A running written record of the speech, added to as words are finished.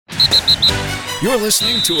You're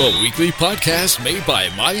listening to a weekly podcast made by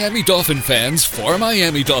Miami Dolphin fans for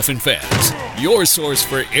Miami Dolphin fans. Your source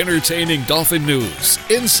for entertaining Dolphin news,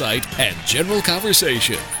 insight, and general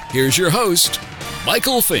conversation. Here's your host,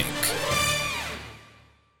 Michael Fink.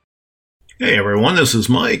 Hey everyone, this is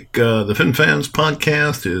Mike. The Fin Fans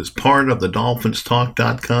podcast is part of the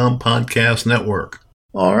DolphinsTalk.com podcast network.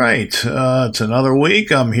 All right, it's another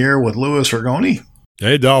week. I'm here with Louis Rigoni.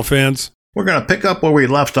 Hey, Dolphins. We're going to pick up where we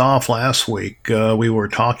left off last week. We were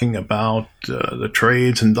talking about the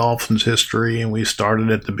trades in Dolphins history, and we started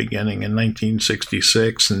at the beginning in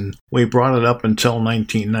 1966, and we brought it up until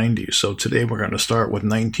 1990. So today we're going to start with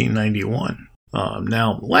 1991.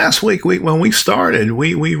 Now, last week, when we started,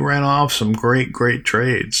 we ran off some great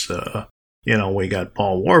trades. We got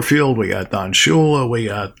Paul Warfield, we got Don Shula, we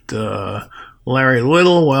got Larry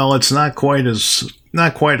Little. Well, it's not quite as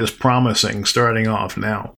promising starting off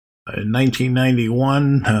now. In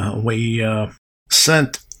 1991, we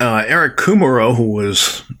sent Eric Kumerow, who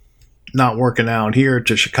was not working out here,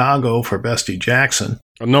 to Chicago for Vesty Jackson.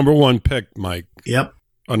 A number one pick, Mike. Yep.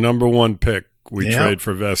 A number one pick. We trade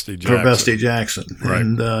for Vesty Jackson. For Vesty Jackson. Right.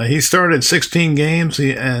 And he started 16 games,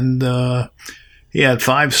 he had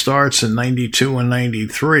 5 starts in 92 and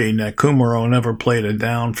 93. Now, Kumerow never played it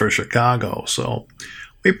down for Chicago, so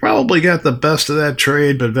we probably got the best of that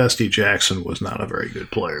trade, but Vesty Jackson was not a very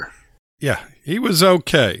good player. Yeah, he was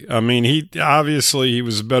okay. I mean, he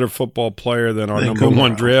was a better football player than our number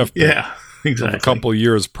one draft pick. Yeah, exactly. A couple of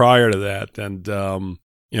years prior to that. And,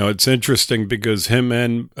 it's interesting because him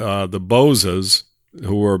and the Bozas,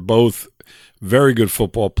 who are both very good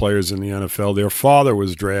football players in the NFL, their father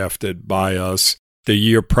was drafted by us the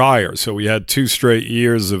year prior. So we had 2 straight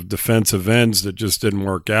years of defensive ends that just didn't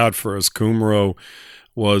work out for us. Kumerow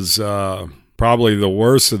was probably the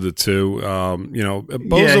worst of the two.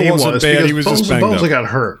 Boza wasn't bad. He was just banged up. Boza got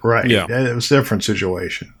hurt, right. Yeah. It was a different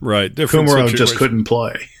situation. Right. Kumerow just couldn't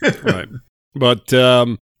play. Right. But,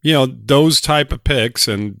 those type of picks,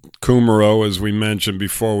 and Kumerow, as we mentioned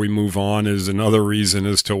before we move on, is another reason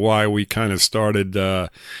as to wwhy we kind of started,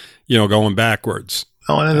 going backwards.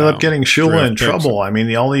 Oh, and ended up getting Shula in trouble. I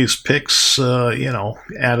mean, all these picks,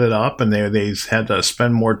 added up, and they had to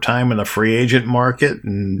spend more time in the free agent market,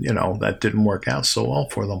 and, that didn't work out so well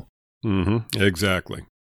for them. Mm-hmm. Exactly.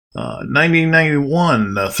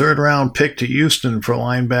 1991, the 3rd-round pick to Houston for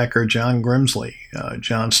linebacker John Grimsley.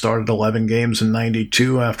 John started 11 games in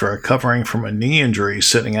 92 after recovering from a knee injury,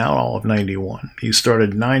 sitting out all of 91. He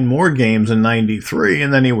started 9 more games in 93,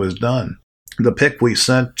 and then he was done. The pick we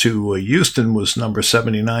sent to Houston was number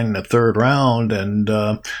 79 in the 3rd round, and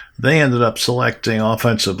they ended up selecting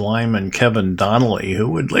offensive lineman Kevin Donnelly, who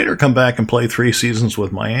would later come back and play 3 seasons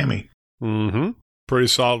with Miami. Mm-hmm. Pretty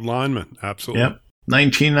solid lineman, absolutely. Yep.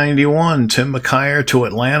 1991, Tim McKyer to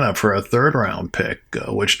Atlanta for a 3rd-round pick,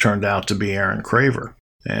 which turned out to be Aaron Craver.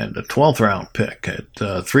 And a 12th-round pick. At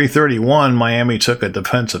 331, Miami took a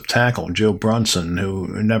defensive tackle, Joe Brunson,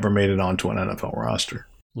 who never made it onto an NFL roster.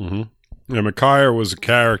 Mm-hmm. Yeah, McKyer was a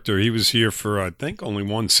character. He was here for, I think, only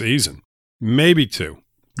 1 season, maybe 2.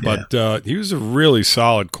 But he was a really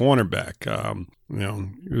solid cornerback.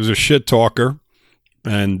 He was a shit talker,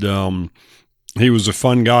 and he was a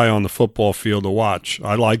fun guy on the football field to watch.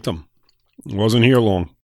 I liked him. Wasn't here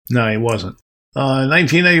long. No, he wasn't.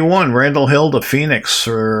 1981, Randall Hill to Phoenix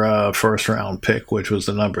for a 1st-round pick, which was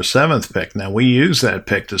the number 7th pick. Now, we used that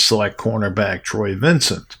pick to select cornerback Troy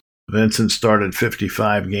Vincent. Vincent started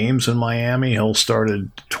 55 games in Miami. Hill started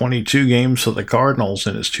 22 games for the Cardinals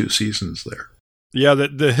in his 2 seasons there. Yeah,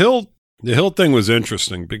 the Hill thing was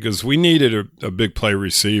interesting because we needed a big play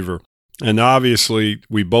receiver. And obviously,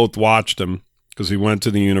 we both watched him because he went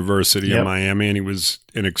to the University of Miami, and he was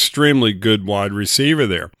an extremely good wide receiver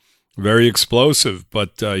there. Very explosive,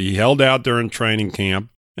 but he held out during training camp.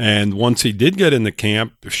 And once he did get in the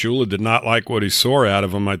camp, Shula did not like what he saw out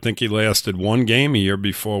of him. I think he lasted 1 game a year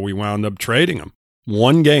before we wound up trading him.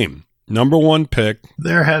 1 game. Number 1 pick.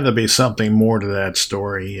 There had to be something more to that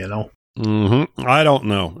story, Mm-hmm. I don't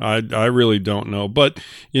know. I really don't know. But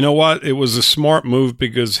you know what? It was a smart move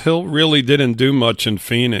because Hill really didn't do much in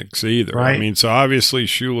Phoenix either. Right. I mean, so obviously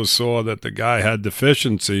Shula saw that the guy had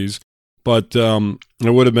deficiencies, but it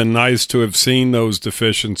would have been nice to have seen those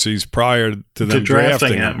deficiencies prior to them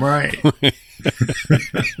drafting him. Right.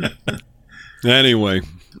 Anyway.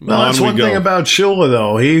 Well, that's one thing about Shula,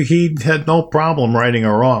 though. He had no problem righting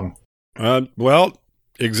a wrong.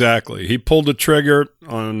 Exactly. He pulled the trigger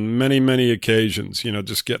on many, many occasions,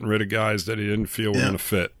 just getting rid of guys that he didn't feel were going to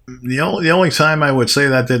fit. The only time I would say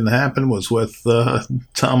that didn't happen was with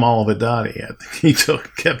Tom Olivadotti. He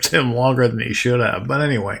kept him longer than he should have. But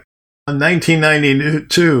anyway, In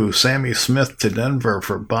 1992, Sammy Smith to Denver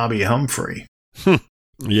for Bobby Humphrey.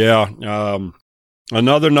 Yeah.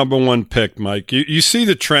 Another number one pick, Mike. You see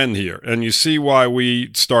the trend here, and you see why we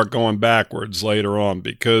start going backwards later on,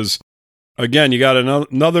 because, again, you got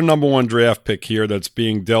another number one draft pick here that's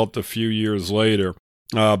being dealt a few years later.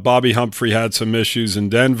 Bobby Humphrey had some issues in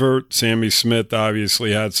Denver. Sammy Smith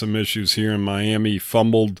obviously had some issues here in Miami. He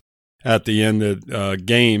fumbled at the end of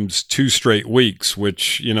games 2 straight weeks,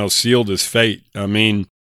 which, sealed his fate. I mean,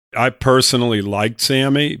 I personally liked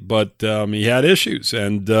Sammy, but he had issues.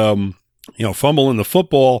 And, fumbling the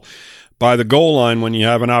football by the goal line when you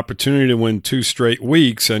have an opportunity to win 2 straight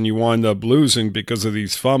weeks and you wind up losing because of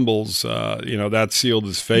these fumbles, that sealed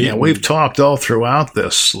his fate. Yeah, we've talked all throughout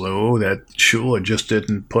this, Lou, that Shula just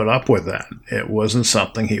didn't put up with that. It wasn't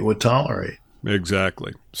something he would tolerate.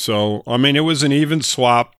 Exactly. So, I mean, it was an even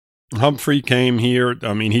swap. Humphrey came here.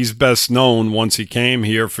 I mean, he's best known once he came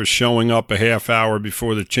here for showing up a half hour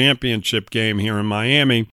before the championship game here in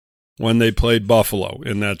Miami when they played Buffalo.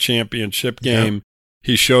 In that championship game,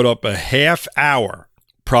 He showed up a half hour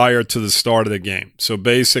prior to the start of the game. So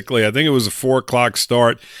basically, I think it was a 4 o'clock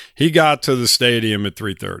start. He got to the stadium at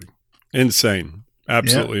 3:30. Insane.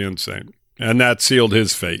 Absolutely insane. And that sealed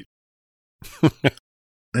his fate.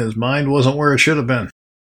 His mind wasn't where it should have been.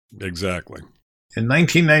 Exactly. In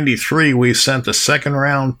 1993, we sent a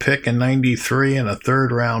second-round pick in 93 and a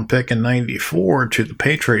third-round pick in 94 to the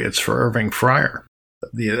Patriots for Irving Fryar.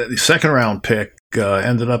 The second-round pick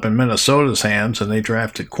ended up in Minnesota's hands, and they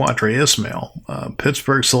drafted Quadri Ismail.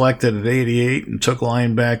 Pittsburgh selected at 88 and took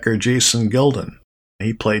linebacker Jason Gilden.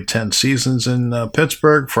 He played 10 seasons in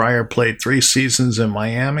Pittsburgh. Fryar played 3 seasons in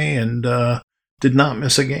Miami and did not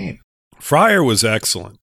miss a game. Fryar was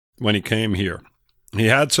excellent when he came here. He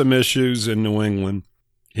had some issues in New England.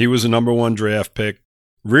 He was a number 1 draft pick.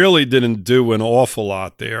 Really didn't do an awful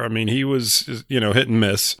lot there. I mean, he was, hit and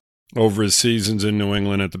miss over his seasons in New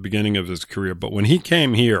England at the beginning of his career. But when he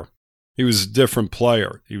came here, he was a different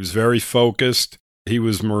player. He was very focused. He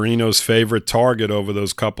was Marino's favorite target over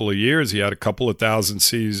those couple of years. He had a couple of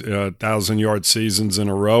 1,000-yard seasons in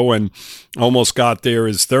a row and almost got there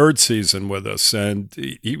his 3rd season with us. And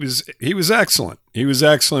he was excellent. He was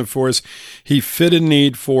excellent for us. He fit a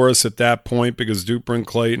need for us at that point because Duper and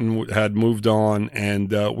Clayton had moved on,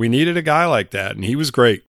 and we needed a guy like that, and he was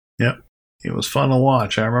great. Yep. It was fun to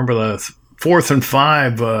watch. I remember the 4th and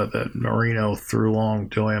 5 that Marino threw long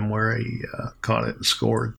to him where he caught it and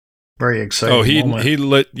scored. Very exciting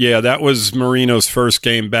moment. That was Marino's first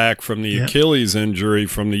game back from the Achilles injury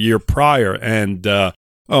from the year prior. And, oh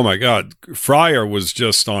my God, Fryar was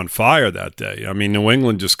just on fire that day. I mean, New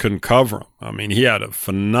England just couldn't cover him. I mean, he had a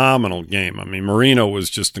phenomenal game. I mean, Marino was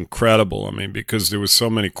just incredible. I mean, because there was so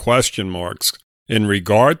many question marks in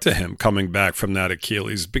regard to him coming back from that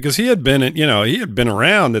Achilles, because he had been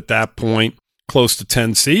around at that point close to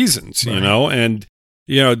 10 seasons, and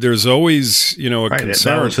there's always, a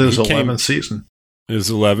concern. That was his 11th season. His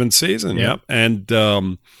 11th season, yep.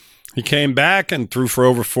 And he came back and threw for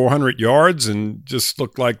over 400 yards and just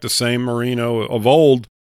looked like the same Marino of old.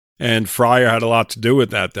 And Fryar had a lot to do with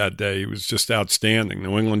that day. He was just outstanding.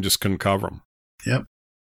 New England just couldn't cover him. Yep.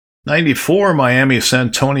 94, Miami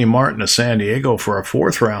sent Tony Martin to San Diego for a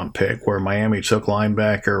 4th-round pick, where Miami took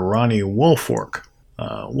linebacker Ronnie Woolfolk.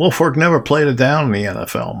 Woolfolk never played it down in the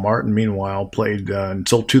NFL. Martin, meanwhile, played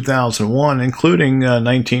until 2001, including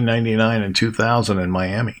 1999 and 2000 in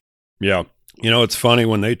Miami. Yeah. It's funny,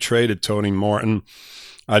 when they traded Tony Martin,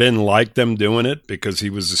 I didn't like them doing it because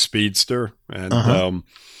he was a speedster. And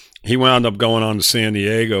he wound up going on to San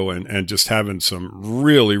Diego and just having some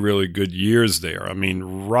really, really good years there. I mean,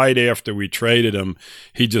 right after we traded him,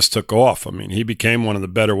 he just took off. I mean, he became one of the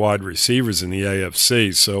better wide receivers in the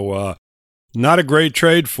AFC. So, not a great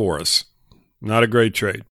trade for us. Not a great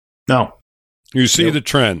trade. No. You see the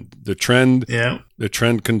trend. The trend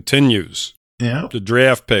continues. Yeah. The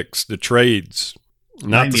draft picks, the trades.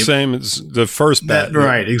 Not the same as the first bet.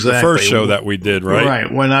 Right, exactly. The first show that we did, right?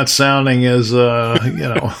 Right. We're not sounding as,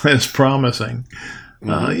 as promising.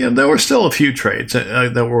 There were still a few trades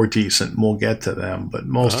that were decent. We'll get to them, but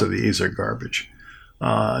most of these are garbage.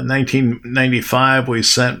 1995, we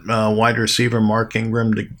sent wide receiver Mark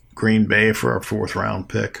Ingram to Green Bay for our 4th-round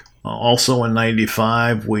pick. Also in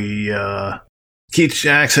 95, we Keith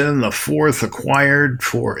Jackson in the 4th acquired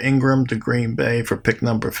for Ingram to Green Bay for pick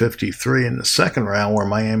number 53 in the 2nd round, where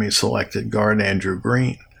Miami selected guard Andrew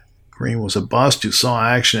Green. Green was a bust who saw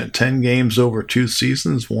action at 10 games over 2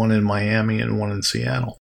 seasons, 1 in Miami and 1 in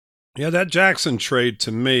Seattle. Yeah, that Jackson trade,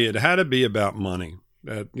 to me, it had to be about money.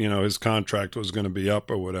 That, his contract was going to be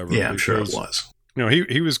up or whatever. Yeah, I'm sure it was.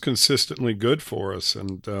 He was consistently good for us,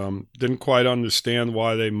 and didn't quite understand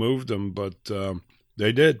why they moved him, but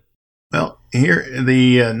they did. Well, here,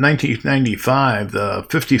 the 1995, the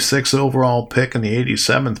 56th overall pick and the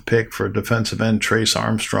 87th pick for defensive end Trace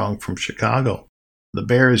Armstrong from Chicago. The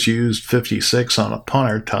Bears used 56 on a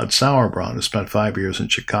punter, Todd Sauerbrunn, who spent 5 years in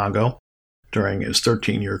Chicago during his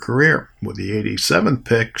 13-year career. With the 87th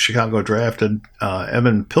pick, Chicago drafted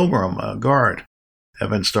Evan Pilgrim, a guard.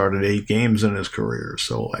 Evan started 8 games in his career,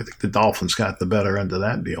 so I think the Dolphins got the better end of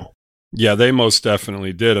that deal. Yeah, they most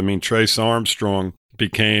definitely did. I mean, Trace Armstrong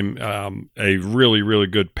became a really, really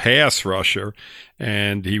good pass rusher,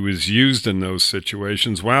 and he was used in those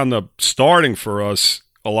situations. Wound up starting for us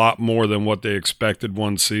a lot more than what they expected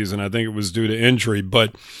one season. I think it was due to injury,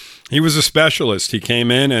 but he was a specialist. He came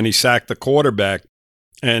in and he sacked the quarterback.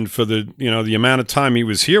 And for the amount of time he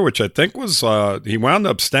was here, which I think was, he wound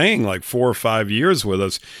up staying like 4 or 5 years with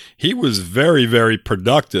us. He was very, very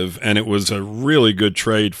productive, and it was a really good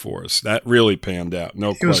trade for us. That really panned out.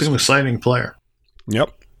 No question. He was an exciting player.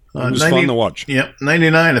 Yep. It was fun to watch. Yep.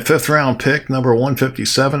 99, a 5th round pick, number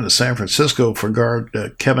 157 to San Francisco for guard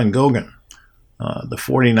Kevin Gogan. The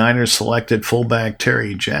 49ers selected fullback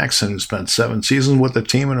Terry Jackson, who spent 7 seasons with the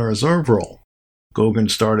team in a reserve role.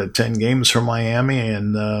 Gogan started 10 games for Miami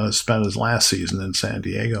and spent his last season in San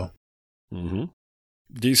Diego. Mm-hmm.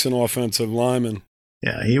 Decent offensive lineman.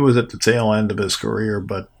 Yeah, he was at the tail end of his career,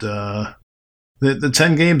 but the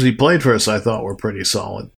 10 games he played for us, I thought, were pretty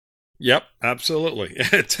solid. Yep, absolutely.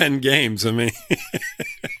 10 games. I mean,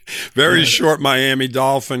 very short Miami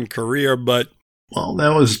Dolphin career, but... Well, that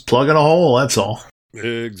was plugging a hole, that's all.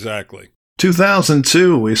 Exactly.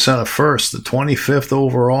 2002, we sent a first, the 25th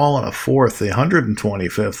overall, and a fourth, the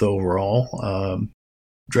 125th overall.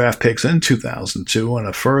 Draft picks in 2002, and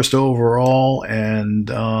a first overall, and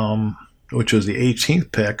which was the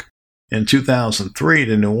 18th pick in 2003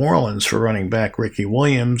 to New Orleans for running back Ricky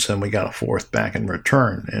Williams, and we got a fourth back in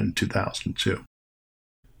return in 2002.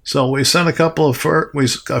 So we sent a couple of a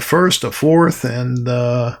first, a fourth, and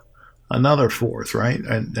another fourth, right?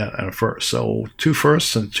 And a first. So 2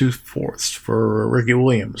 firsts and 2 fourths for Ricky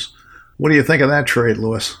Williams. What do you think of that trade,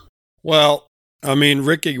 Lewis? Well, I mean,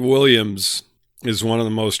 Ricky Williams is one of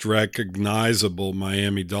the most recognizable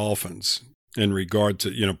Miami Dolphins in regard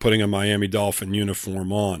to, putting a Miami Dolphin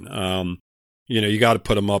uniform on. You got to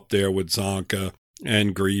put him up there with Zonka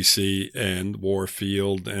and Greasy and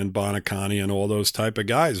Warfield and Bonacani and all those type of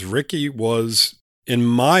guys. Ricky was, in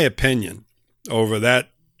my opinion, over that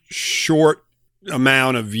short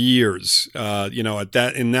amount of years,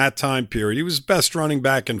 in that time period, he was the best running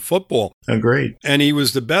back in football. Agreed. And he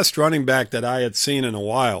was the best running back that I had seen in a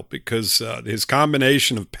while because his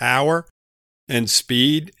combination of power and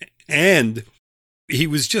speed, and he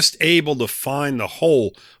was just able to find the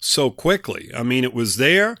hole so quickly. I mean, it was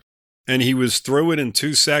there, and he was through it in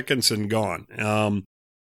 2 seconds and gone.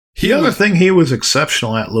 The other thing he was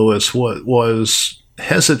exceptional at, Lewis, was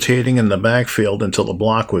hesitating in the backfield until the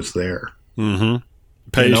block was there. Mm-hmm.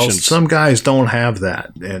 Patience. Some guys don't have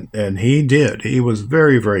that, and he did. He was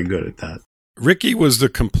very, very good at that. Ricky was the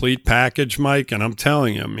complete package, Mike, and I'm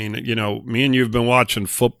telling you, I mean, me and you have been watching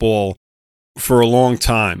football for a long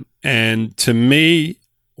time, and to me,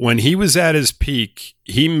 when he was at his peak,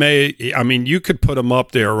 you could put him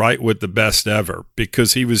up there right with the best ever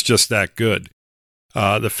because he was just that good.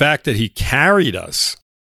 The fact that he carried us,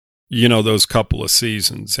 those couple of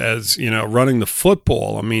seasons as, running the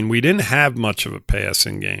football. I mean, we didn't have much of a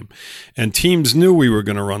passing game, and teams knew we were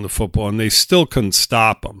going to run the football, and they still couldn't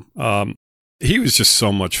stop him. He was just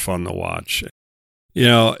so much fun to watch.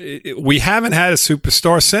 We haven't had a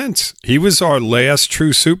superstar since. He was our last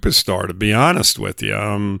true superstar, to be honest with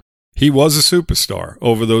you. He was a superstar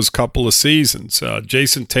over those couple of seasons.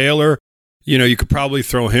 Jason Taylor, you could probably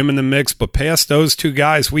throw him in the mix, but past those two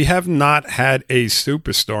guys, we have not had a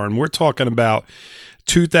superstar. And we're talking about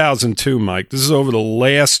 2002, Mike. This is over the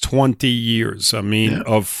last 20 years,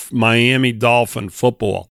 of Miami Dolphin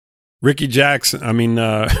football. Ricky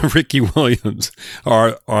Williams,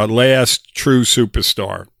 our last true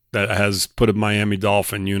superstar that has put a Miami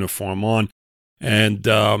Dolphin uniform on. And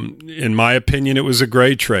in my opinion, it was a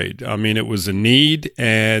great trade. I mean, it was a need,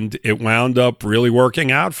 and it wound up really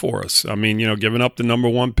working out for us. I mean, giving up the number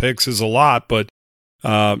 1 picks is a lot, but,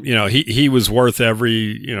 he was worth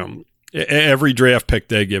every draft pick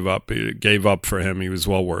they gave up for him. He was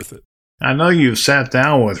well worth it. I know you've sat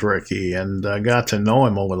down with Ricky and got to know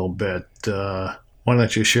him a little bit. Why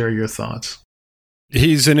don't you share your thoughts?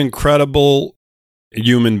 He's an incredible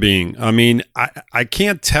human being. I mean, I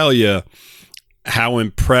can't tell you how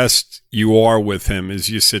impressed you are with him as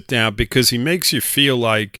you sit down, because he makes you feel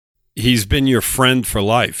like he's been your friend for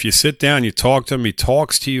life. You sit down, you talk to him, he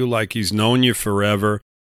talks to you like he's known you forever.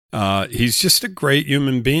 He's just a great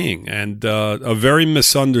human being and a very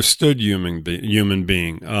misunderstood human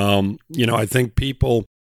being. I think people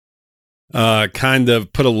kind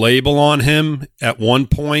of put a label on him at one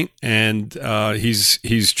point, and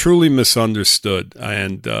he's truly misunderstood.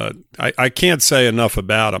 And I can't say enough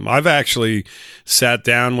about him. I've actually sat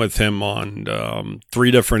down with him on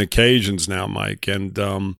 3 different occasions now, Mike,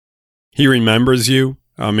 and he remembers you.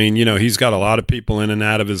 I mean, he's got a lot of people in and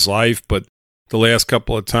out of his life, but the last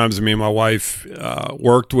couple of times me and my wife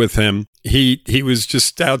worked with him, he was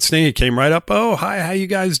just outstanding. He came right up, "Oh, hi, how you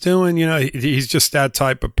guys doing?" He's just that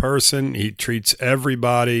type of person. He treats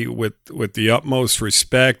everybody with the utmost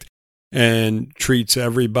respect and treats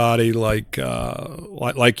everybody like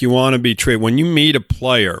you want to be treated. When you meet a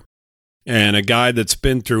player and a guy that's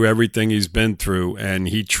been through everything he's been through, and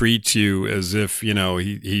he treats you as if he's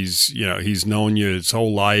known you his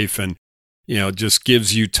whole life, and just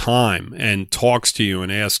gives you time and talks to you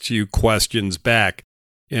and asks you questions back.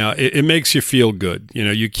 It makes you feel good.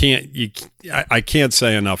 I can't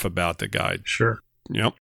say enough about the guy. Sure.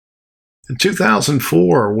 Yep. In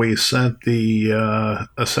 2004, we sent a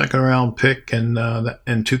second-round pick in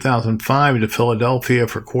 2005 to Philadelphia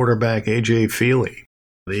for quarterback A.J. Feely.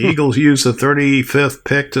 The Eagles used the 35th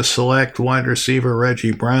pick to select wide receiver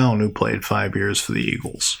Reggie Brown, who played 5 years for the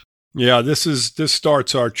Eagles. Yeah, this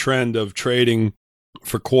starts our trend of trading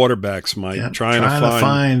for quarterbacks, Mike. Yeah, trying to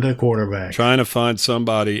find a quarterback. Trying to find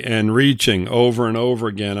somebody and reaching over and over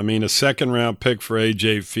again. I mean, a second-round pick for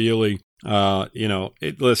A.J. Feely.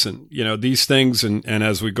 Listen, these things, and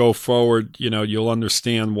as we go forward, you'll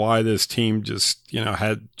understand why this team just,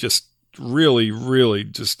 had just really, really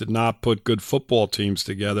just did not put good football teams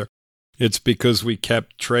together. It's because we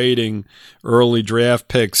kept trading early draft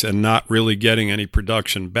picks and not really getting any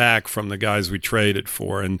production back from the guys we traded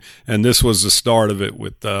for. And this was the start of it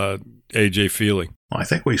with A.J. Feely. Well, I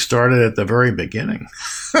think we started at the very beginning.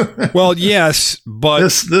 Well, yes, but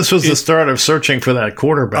this was the start of searching for that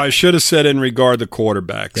quarterback. I should have said in regard to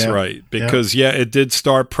quarterbacks, yeah. Right? Because, it did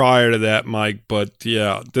start prior to that, Mike. But,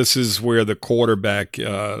 this is where the quarterback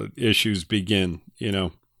issues begin,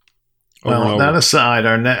 Well, that aside,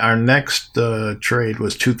 our next trade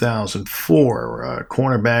was 2004.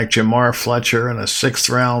 Cornerback Jamar Fletcher and a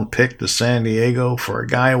 6th-round pick to San Diego for a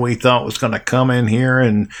guy we thought was going to come in here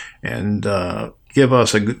and give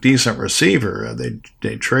us a decent receiver.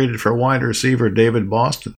 They traded for wide receiver David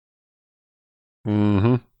Boston.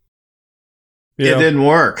 Mm-hmm. Yeah. It didn't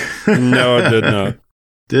work. No, it did not.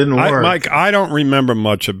 Didn't work. Mike, I don't remember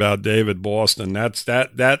much about David Boston. That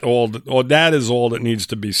is all that needs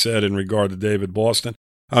to be said in regard to David Boston.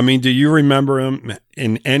 I mean, do you remember him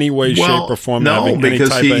in any way, shape, or form? No,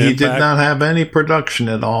 because he did not have any production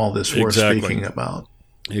at all. This we're speaking about.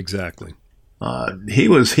 Exactly. He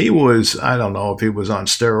was. I don't know if he was on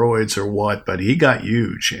steroids or what, but he got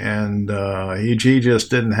huge, and he just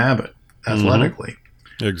didn't have it athletically. Mm-hmm.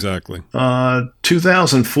 Exactly.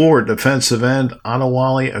 2004, defensive end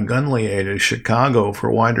Adewale Ogunleye to Chicago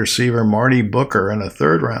for wide receiver Marty Booker and a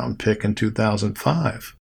 3rd-round pick in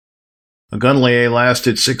 2005. Ogunleye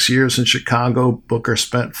lasted 6 years in Chicago. Booker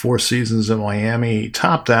spent 4 seasons in Miami. He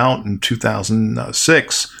topped out in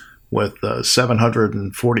 2006 with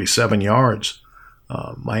 747 yards.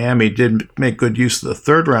 Miami did make good use of the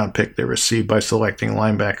 3rd-round pick they received by selecting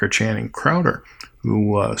linebacker Channing Crowder,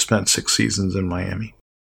 who spent 6 seasons in Miami.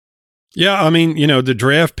 Yeah, I mean, the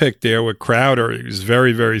draft pick there with Crowder, he was a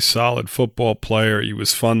very, very solid football player. He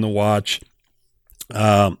was fun to watch.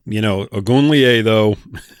 Ogunleye, though,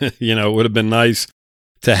 it would have been nice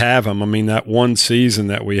to have him. I mean, that one season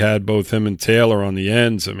that we had both him and Taylor on the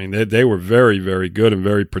ends, I mean, they were very, very good and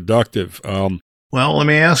very productive. Well, let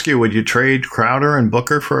me ask you, would you trade Crowder and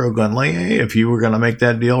Booker for Ogunleye if you were going to make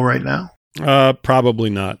that deal right now? Probably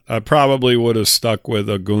not. I probably would have stuck with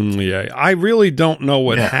Ogunleye. I really don't know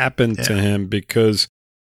what happened to him because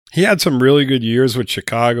he had some really good years with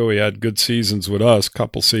Chicago. He had good seasons with us,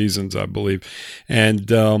 couple seasons, I believe. And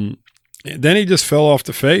then he just fell off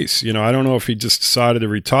the face. I don't know if he just decided to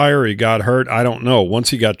retire, he got hurt. I don't know.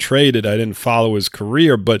 Once he got traded, I didn't follow his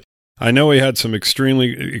career, but I know he had some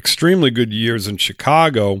extremely, extremely good years in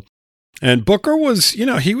Chicago. And Booker was,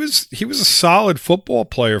 he was a solid football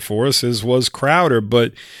player for us, as was Crowder.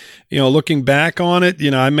 But, looking back on it,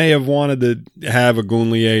 I may have wanted to have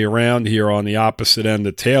Ogunleye around here on the opposite end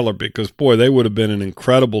of Taylor because, boy, they would have been an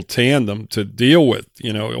incredible tandem to deal with.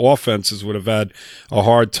 Offenses would have had a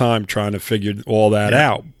hard time trying to figure all that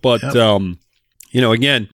out. But,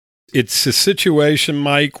 again, it's a situation,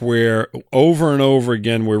 Mike, where over and over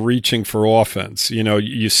again we're reaching for offense. You know,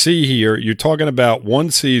 you see here, you're talking about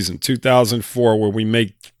one season, 2004, where we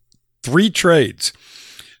make 3 trades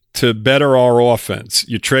to better our offense.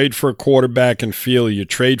 You trade for a quarterback in Feely, you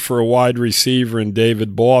trade for a wide receiver in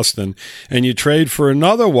David Boston, and you trade for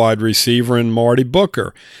another wide receiver in Marty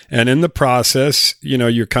Booker. And in the process, you know,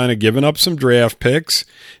 you're kind of giving up some draft picks,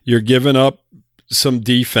 you're giving up some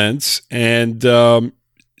defense, and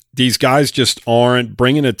these guys just aren't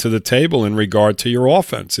bringing it to the table in regard to your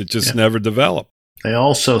offense. It just never developed. They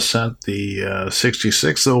also sent the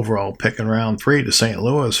 66th overall pick in round 3 to St.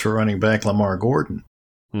 Louis for running back Lamar Gordon.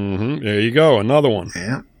 There you go, another one.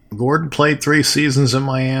 Yeah. Gordon played 3 seasons in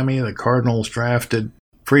Miami. The Cardinals drafted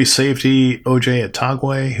free safety O.J.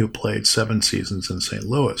 Atagwe, who played 7 seasons in St.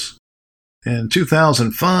 Louis. In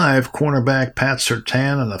 2005, cornerback Pat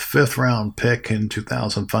Surtain and a 5th-round pick in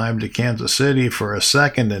 2005 to Kansas City for a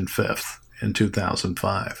 2nd and 5th in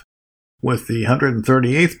 2005. With the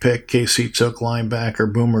 138th pick, KC took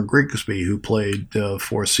linebacker Boomer Grigsby, who played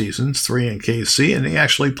 4 seasons, 3 in KC, and he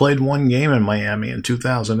actually played 1 game in Miami in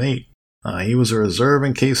 2008. He was a reserve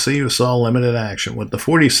in KC who saw limited action. With the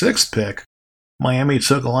 46th pick, Miami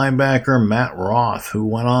took linebacker Matt Roth, who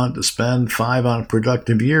went on to spend 5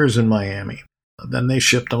 unproductive years in Miami. Then they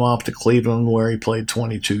shipped him off to Cleveland, where he played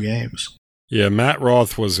 22 games. Yeah, Matt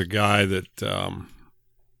Roth was a guy that,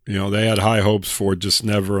 you know, they had high hopes for, just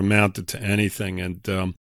never amounted to anything. And,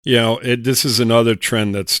 you know, this is another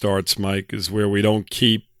trend that starts, Mike, is where we don't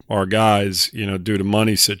keep our guys, you know, due to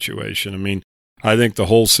money situation. I mean, I think the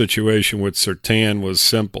whole situation with Surtain was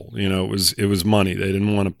simple. You know, it was money. They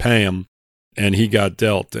didn't want to pay him. And he got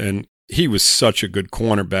dealt, and he was such a good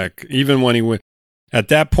cornerback. Even when he went, at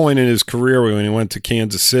that point in his career, when he went to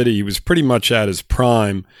Kansas City, he was pretty much at his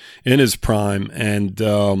prime, and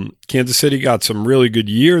Kansas City got some really good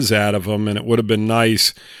years out of him, and it would have been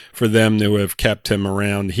nice for them to have kept him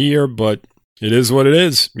around here, but it is what it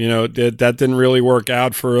is. You know, that didn't really work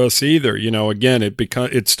out for us either. You know, again,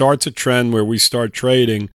 it starts a trend where we start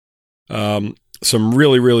trading some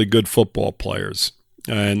really, really good football players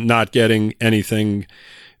and not getting anything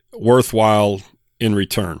worthwhile in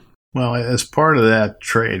return. Well, as part of that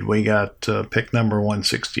trade, we got pick number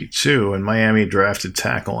 162, and Miami drafted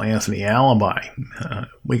tackle Anthony Alibi.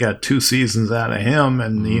 We got 2 seasons out of him,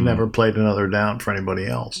 and he never played another down for anybody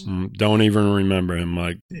else. Don't even remember him,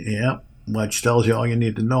 Mike. Yep, which tells you all you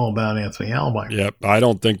need to know about Anthony Alibi. Yep, I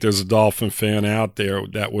don't think there's a Dolphin fan out there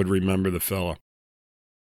that would remember the fella.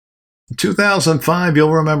 In 2005,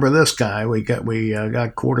 you'll remember this guy. We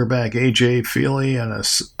got quarterback A.J. Feely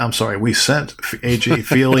we sent A.J.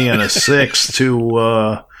 Feely and a 6th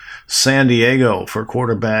to San Diego for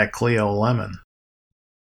quarterback Cleo Lemon.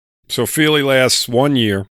 So Feely lasts 1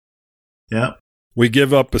 year. Yep. We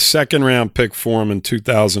give up a 2nd-round pick for him in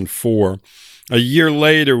 2004. A year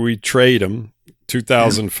later, we trade him,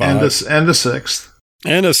 2005. And a 6th.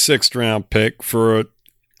 And a 6th-round pick for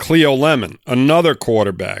Cleo Lemon, another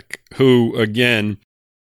quarterback who, again,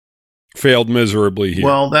 failed miserably here.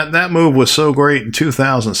 Well, that move was so great. In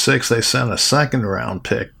 2006, they sent a 2nd-round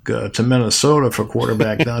pick to Minnesota for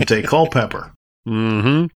quarterback Dante Culpepper.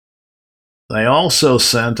 Mm-hmm. They also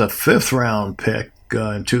sent a 5th-round pick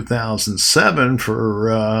in 2007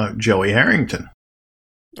 for Joey Harrington.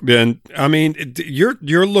 And I mean,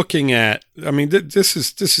 you're looking at. I mean, this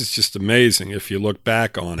is just amazing if you look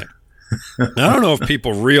back on it. I don't know if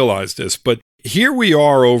people realize this, but here we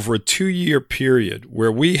are over a 2-year period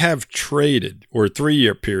where we have traded, or a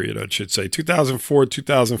 3-year period, I should say, 2004,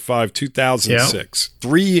 2005, 2006.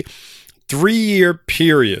 Yep. Three-year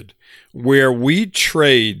period where we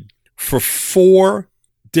trade for 4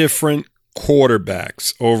 different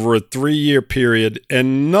quarterbacks over a 3-year period,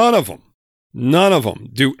 and none of them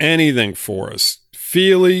do anything for us.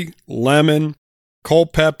 Feely, Lemon,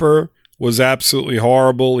 Culpepper was absolutely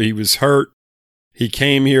horrible. He was hurt. He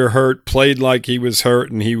came here hurt, played like he was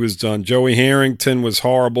hurt, and he was done. Joey Harrington was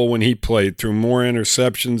horrible when he played, threw more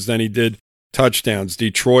interceptions than he did touchdowns.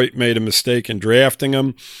 Detroit made a mistake in drafting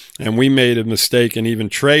him, and we made a mistake in even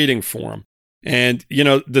trading for him. And, you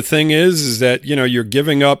know, the thing is that, you know, you're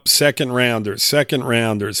giving up 2nd-rounders,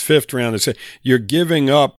 5th-rounders. You're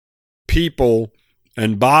giving up people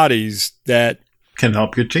and bodies that can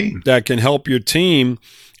help your team.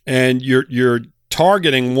 And you're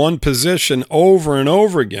targeting one position over and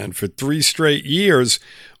over again for 3 straight years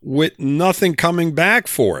with nothing coming back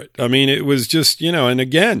for it. I mean, it was just, you know, and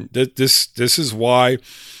again, this is why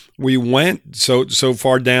we went so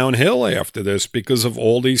far downhill after this, because of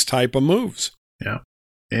all these type of moves. Yeah.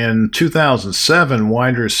 In 2007,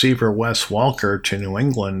 wide receiver Wes Welker to New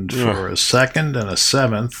England for a second and a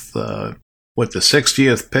seventh. With the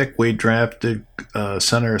 60th pick, we drafted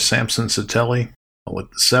center Samson Sattelli.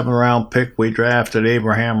 With the 7th round pick, we drafted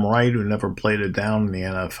Abraham Wright, who never played it down in the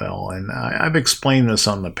NFL. And I've explained this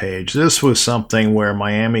on the page. This was something where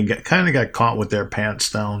Miami kind of got caught with their pants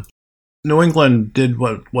down. New England did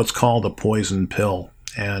what's called a poison pill,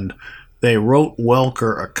 and they wrote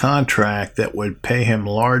Welker a contract that would pay him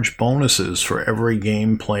large bonuses for every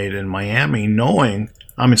game played in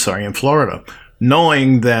in Florida,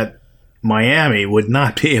 knowing that Miami would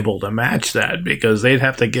not be able to match that because they'd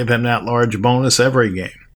have to give him that large bonus every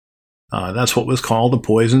game. That's what was called the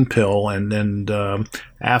poison pill, and then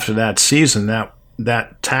after that season,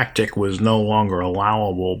 that tactic was no longer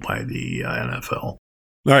allowable by the NFL.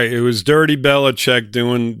 Right, it was Dirty Belichick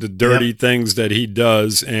doing the dirty things that he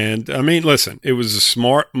does. And, I mean, listen, it was a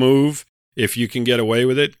smart move. If you can get away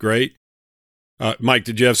with it, great. Mike,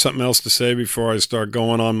 did you have something else to say before I start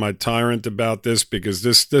going on my tyrant about this? Because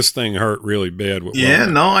this thing hurt really bad.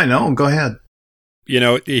 No, I know. Go ahead. You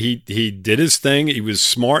know, he did his thing. He was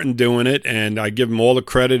smart in doing it, and I give him all the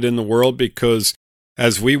credit in the world because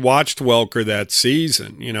as we watched Welker that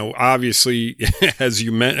season, you know, obviously,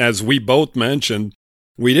 as we both mentioned,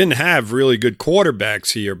 we didn't have really good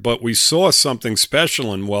quarterbacks here, but we saw something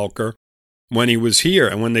special in Welker when he was here.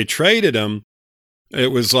 And when they traded him,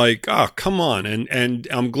 it was like, oh, come on. And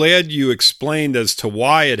I'm glad you explained as to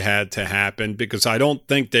why it had to happen, because I don't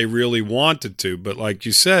think they really wanted to. But like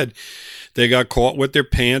you said, they got caught with their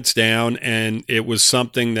pants down, and it was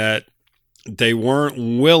something that they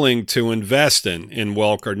weren't willing to invest in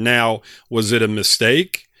Welker. Now, was it a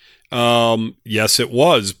mistake? Yes, it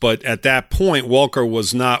was. But at that point, Welker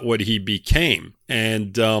was not what he became.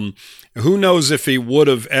 And who knows if he would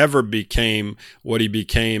have ever became what he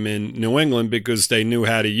became in New England, because they knew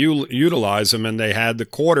how to utilize him and they had the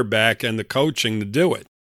quarterback and the coaching to do it.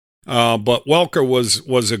 But Welker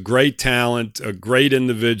was a great talent, a great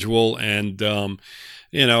individual. And,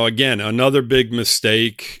 you know, again, another big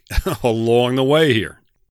mistake along the way here.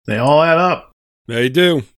 They all add up. They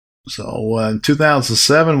do. So in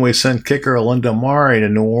 2007, we sent kicker Linda Mari to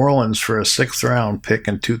New Orleans for a 6th-round pick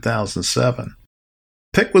in 2007.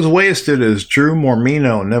 Pick was wasted as Drew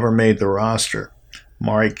Mormino never made the roster.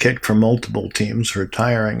 Mari kicked for multiple teams,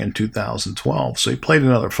 retiring in 2012, so he played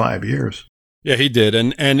another 5 years. Yeah, he did,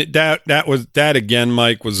 and that again,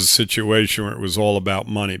 Mike, was a situation where it was all about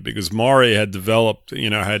money, because Mari had developed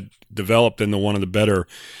into one of the better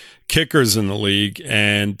kickers in the league,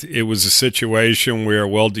 and it was a situation where,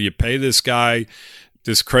 well, do you pay this guy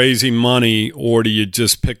this crazy money, or do you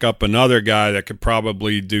just pick up another guy that could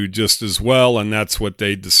probably do just as well? And that's what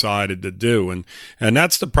they decided to do. And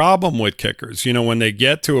that's the problem with kickers. You know, when they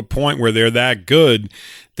get to a point where they're that good,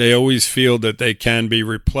 they always feel that they can be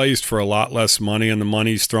replaced for a lot less money, and the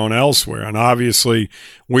money's thrown elsewhere. And obviously,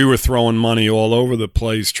 we were throwing money all over the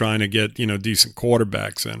place trying to get, you know, decent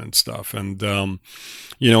quarterbacks in and stuff. And,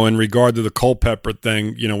 you know, in regard to the Culpepper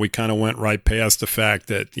thing, you know, we kind of went right past the fact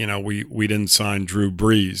that, you know, we didn't sign Drew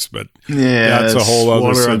Brees, but that's a whole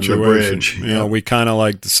other situation. You know, we kind of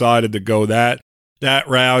like decided to go that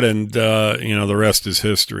route, and, you know, the rest is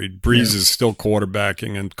history. Brees is still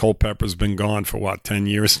quarterbacking, and Culpepper's been gone for, 10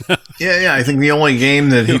 years now? Yeah. I think the only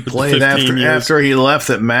game that he played after he left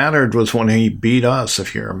that mattered was when he beat us,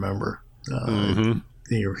 if you remember.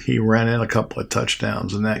 He ran in a couple of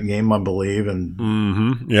touchdowns in that game, I believe.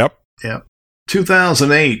 And Yep.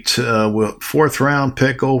 2008, 4th-round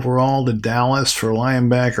pick overall to Dallas for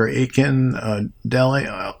linebacker Aiken Dele.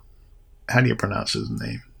 How do you pronounce his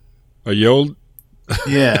name?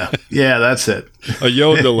 Yeah, that's it.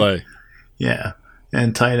 Ayodele. Yeah,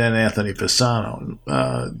 and tight end Anthony Fasano.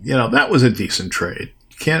 You know, that was a decent trade.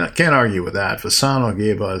 Can't argue with that. Fasano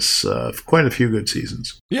gave us quite a few good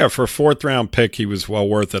seasons. Yeah, for a 4th-round pick, he was well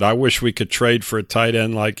worth it. I wish we could trade for a tight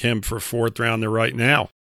end like him for 4th rounder right now.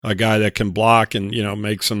 A guy that can block and, you know,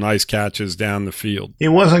 make some nice catches down the field. He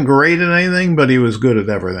wasn't great at anything, but he was good at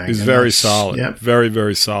everything. He's very solid. Yep. Very,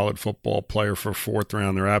 very solid football player for a 4th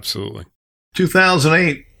rounder, absolutely.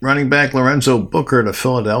 2008, running back Lorenzo Booker to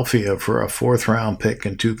Philadelphia for a 4th-round pick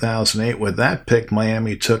in 2008. With that pick,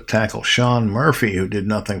 Miami took tackle Sean Murphy, who did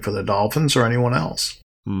nothing for the Dolphins or anyone else.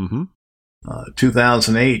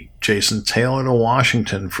 2008, Jason Taylor to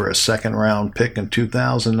Washington for a 2nd-round pick in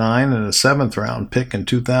 2009 and a 7th-round pick in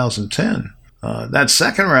 2010. That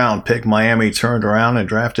 2nd-round pick, Miami turned around and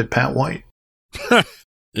drafted Pat White.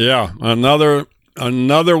 Yeah, another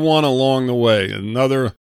one along the way.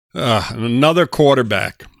 Another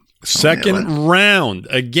quarterback. 2nd round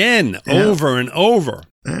again, over and over.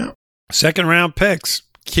 Yeah. 2nd-round picks.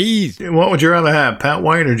 key. What would you rather have, Pat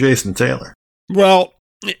White or Jason Taylor? Well,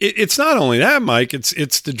 it's not only that, Mike.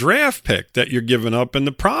 It's the draft pick that you're giving up in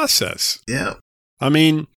the process. Yeah. I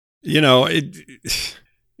mean, it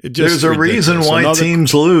just there's a reason why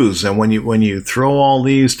teams lose, and when you throw all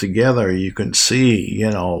these together, you can see,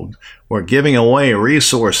 we're giving away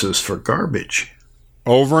resources for garbage.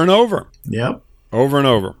 Over and over. Yep. Over and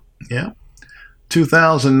over. Yep.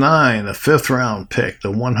 2009, a 5th-round pick,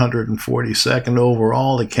 the 142nd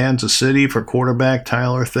overall to Kansas City for quarterback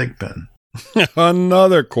Tyler Thigpen.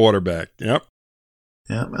 Another quarterback. Yep.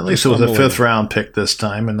 Yeah, at least it was a 5th-round pick this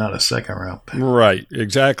time and not a 2nd-round pick. Right,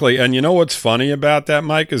 exactly. And you know what's funny about that,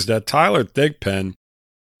 Mike, is that Tyler Thigpen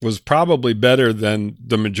was probably better than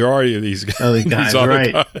the majority of these guys.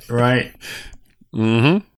 Right.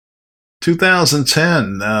 Mm-hmm.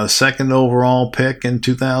 2010, 2nd overall pick in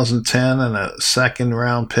 2010 and a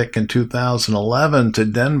 2nd-round pick in 2011 to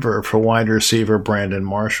Denver for wide receiver Brandon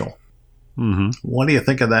Marshall. Mm-hmm. What do you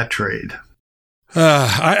think of that trade?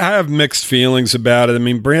 I have mixed feelings about it. I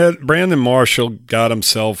mean, Brandon Marshall got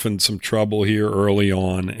himself in some trouble here early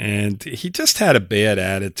on, and he just had a bad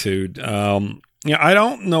attitude. I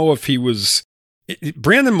don't know if he was –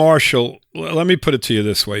 Brandon Marshall, let me put it to you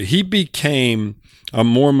this way. He became a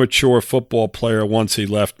more mature football player once he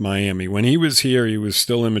left Miami. When he was here, he was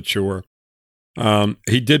still immature.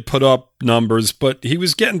 He did put up numbers, but he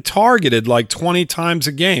was getting targeted like 20 times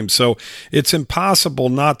a game. So it's impossible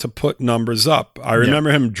not to put numbers up. I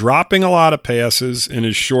remember him dropping a lot of passes in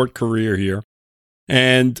his short career here.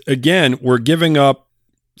 And again, we're giving up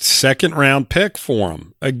 2nd-round pick for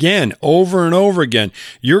him. Again, over and over again.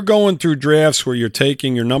 You're going through drafts where you're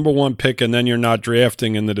taking your number 1 pick and then you're not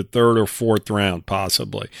drafting into the 3rd or 4th round,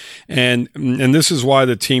 possibly. And this is why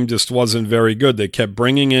the team just wasn't very good. They kept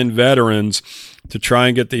bringing in veterans to try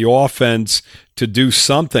and get the offense to do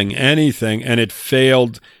something, anything, and it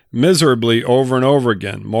failed miserably over and over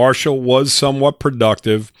again. Marshall was somewhat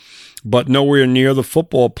productive, but nowhere near the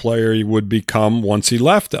football player he would become once he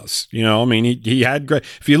left us. He had great.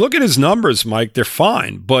 If you look at his numbers, Mike, they're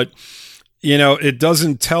fine, but it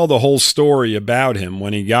doesn't tell the whole story about him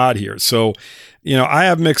when he got here. So, I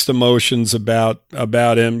have mixed emotions about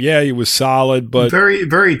him. Yeah, he was solid, but very,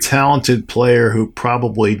 very talented player who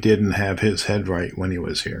probably didn't have his head right when he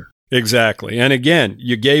was here. Exactly. And again,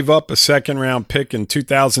 you gave up a 2nd-round pick in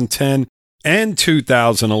 2010 and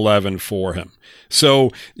 2011 for him. So,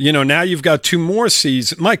 now you've got 2 more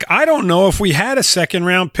seasons. Mike, I don't know if we had a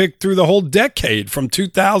 2nd-round pick through the whole decade from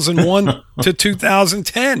 2001 to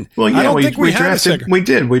 2010. Well, yeah, I don't think we had a second. We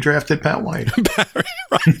did. We drafted Pat White.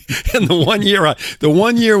 Right. And the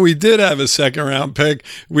one year we did have a 2nd-round pick,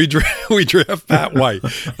 we draft Pat White.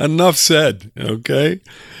 Enough said. Okay.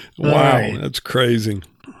 Wow, right. That's crazy.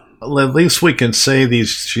 Well, at least we can say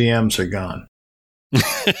these GMs are gone.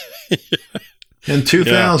 In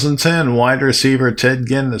 2010, wide receiver Ted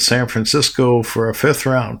Ginn to San Francisco for a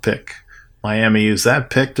 5th-round pick. Miami used that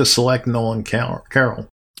pick to select Nolan Carroll.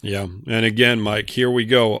 Yeah, and again, Mike, here we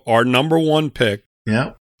go. Our number 1 pick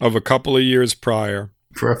of a couple of years prior.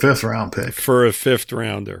 For a 5th-round pick. For a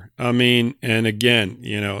 5th-rounder. I mean, and again,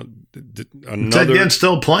 Ted Ginn's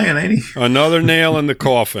still playing, ain't he? Another nail in the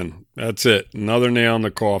coffin. That's it. Another nail in the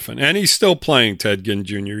coffin. And he's still playing, Ted Ginn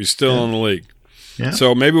Jr. He's still in the league. Yeah.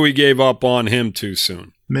 So maybe we gave up on him too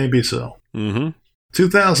soon. Maybe so. Mm-hmm.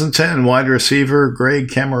 2010 wide receiver Greg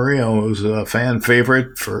Camarillo, who's a fan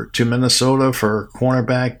favorite to Minnesota for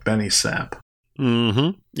cornerback Benny Sapp.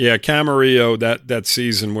 Mm-hmm. Yeah, Camarillo, that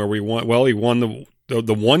season where we won. Well, he won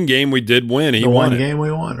the one game we did win. He won the one game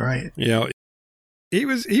we won, right? He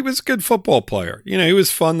was a good football player. He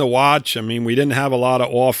was fun to watch. I mean, we didn't have a lot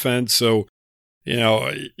of offense, so. You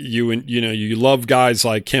love guys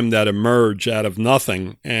like him that emerge out of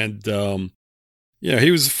nothing, and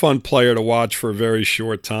he was a fun player to watch for a very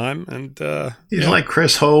short time. And he's like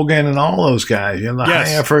Chris Hogan and all those guys,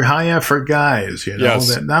 high effort guys.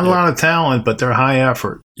 Not a lot of talent, but they're high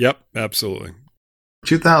effort. Yep, absolutely.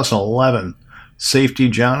 2011, safety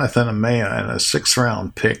Jonathan Amaya and a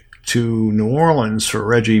 6th-round pick to New Orleans for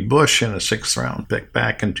Reggie Bush and a 6th-round pick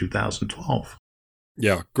back in 2012.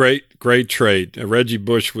 Yeah, great trade. Reggie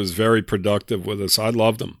Bush was very productive with us. I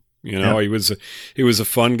loved him. He was a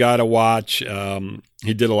fun guy to watch.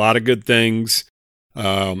 He did a lot of good things.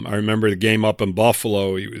 I remember the game up in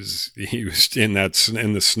Buffalo. He was in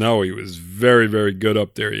the snow. He was very, very good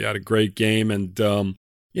up there. He had a great game, and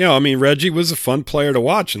Reggie was a fun player to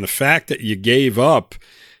watch. And the fact that you gave up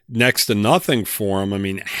next to nothing for him. I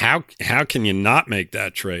mean, how can you not make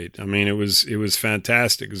that trade? I mean, it was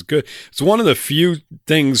fantastic. It was good. It's one of the few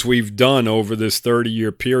things we've done over this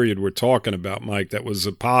 30-year period we're talking about, Mike, that was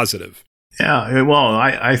a positive. Yeah, well,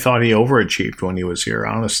 I thought he overachieved when he was here,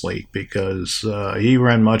 honestly, because he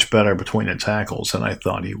ran much better between the tackles than I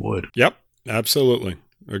thought he would. Yep, absolutely.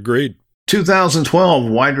 Agreed. 2012,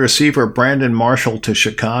 wide receiver Brandon Marshall to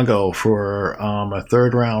Chicago for a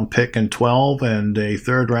third-round pick in 12 and a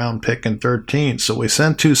third-round pick in 13. So we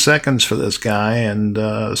sent 2 seconds for this guy and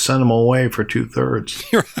sent him away for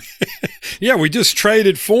 2/3. Yeah, we just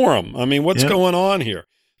traded for him. I mean, what's going on here?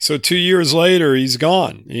 So 2 years later, he's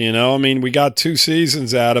gone. You know, I mean, we got 2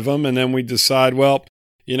 seasons out of him, and then we decide, well,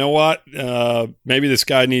 you know what? Maybe this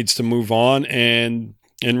guy needs to move on, and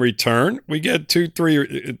in return, we get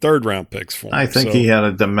 2-3 third-round picks for him. I think he had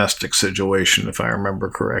a domestic situation, if I remember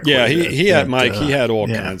correctly. Yeah, he had all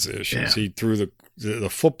kinds of issues. Yeah. He threw the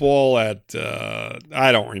football at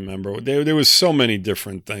I don't remember. There was so many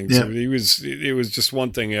different things. Yeah. It was just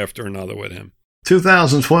one thing after another with him.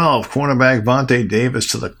 2012, cornerback Vontae Davis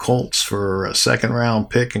to the Colts for a second-round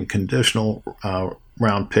pick and conditional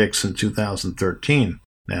round picks in 2013.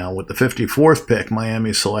 Now, with the 54th pick,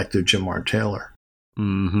 Miami selected Jamar Taylor.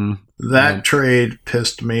 Mm-hmm. That trade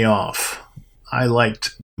pissed me off. I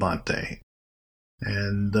liked Vontae.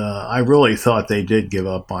 And I really thought they did give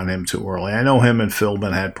up on him too early. I know him and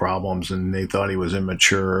Philbin had problems and they thought he was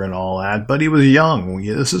immature and all that, but he was young.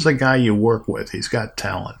 This is a guy you work with. He's got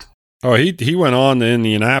talent. Oh, he went on to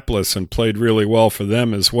Indianapolis and played really well for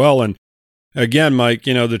them as well. And again, Mike,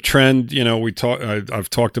 you know, the trend, you know, I've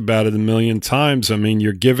talked about it a million times. I mean,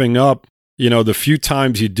 you're giving up, you know, the few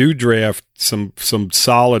times you do draft some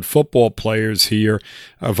solid football players here.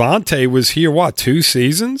 Vontae was here, 2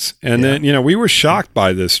 seasons? And then, you know, we were shocked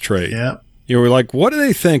by this trade. Yeah. You know, we're like, what are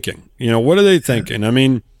they thinking? You know, what are they thinking? I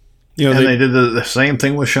mean, you know. And they did the same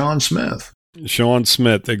thing with Sean Smith. Sean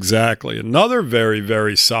Smith, exactly. Another very,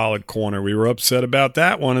 very solid corner. We were upset about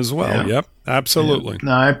that one as well. Yeah. Yep, absolutely. Yeah.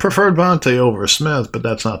 Now, I preferred Vontae over Smith, but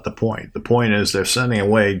that's not the point. The point is they're sending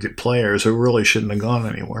away players who really shouldn't have gone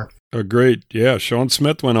anywhere. Agreed. Yeah, Sean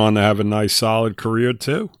Smith went on to have a nice, solid career,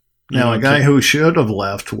 too. Now, a guy who should have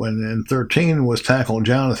left when in 13 was tackle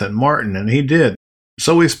Jonathan Martin, and he did.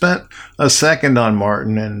 So we spent a second on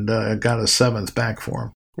Martin and got a 7th back for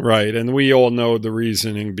him. Right, and we all know the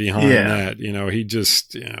reasoning behind that. You know, he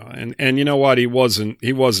just, you know, and you know what? He wasn't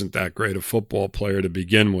that great a football player to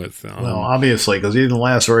begin with. Well, obviously, because he didn't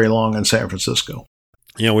last very long in San Francisco.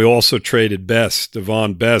 You know, we also traded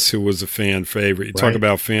Devon Bess, who was a fan favorite. You talk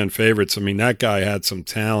about fan favorites. I mean, that guy had some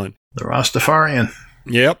talent. The Rastafarian.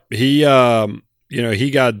 Yep. He, you know,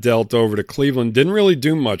 he got dealt over to Cleveland. Didn't really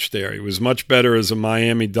do much there. He was much better as a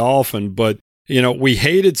Miami Dolphin. But, you know, we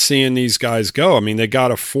hated seeing these guys go. I mean, they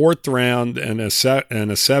got a 4th round and a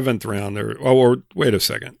 7th rounder. Or wait a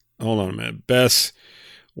second. Hold on a minute. Bess,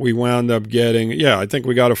 we wound up getting, I think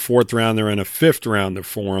we got a 4th rounder and a 5th rounder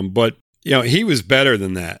for him. But, you know, he was better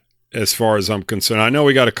than that as far as I'm concerned. I know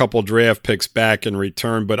we got a couple draft picks back in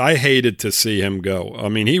return, but I hated to see him go. I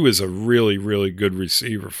mean, he was a really, really good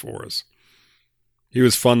receiver for us. He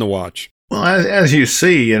was fun to watch. Well, as you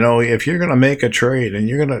see, you know, if you're going to make a trade and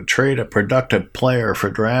you're going to trade a productive player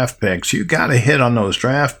for draft picks, you got to hit on those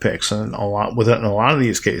draft picks. And in a lot of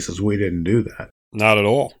these cases, we didn't do that. Not at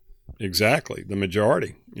all. Exactly. The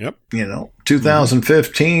majority. Yep. You know,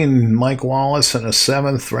 2015, Mike Wallace and a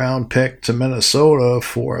 7th round pick to Minnesota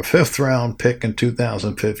for a 5th round pick in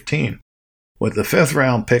 2015. With the 5th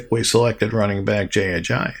round pick, we selected running back Jay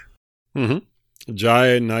Ajayi. Mm-hmm.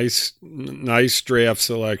 Ajayi, nice draft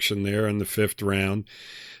selection there in the 5th round.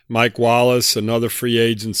 Mike Wallace, another free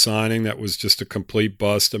agent signing that was just a complete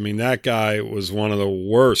bust. I mean, that guy was one of the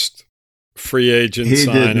worst free agent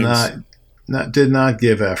signings. Did not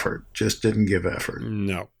give effort. Just didn't give effort.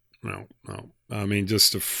 No. I mean,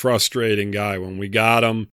 just a frustrating guy. When we got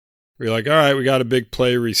him, we were like, all right, we got a big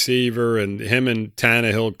play receiver, and him and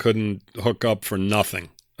Tannehill couldn't hook up for nothing.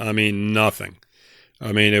 I mean, nothing.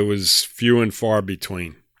 I mean, it was few and far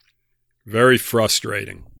between. Very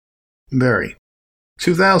frustrating. Very.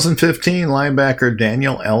 2015 linebacker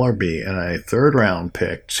Daniel Ellerbe and a 3rd round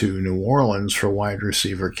pick to New Orleans for wide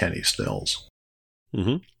receiver Kenny Stills.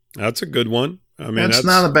 Mm-hmm. That's a good one. I mean, that's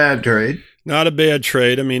not a bad trade. Not a bad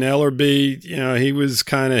trade. I mean, Ellerbe, you know, he was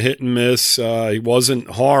kind of hit and miss. He wasn't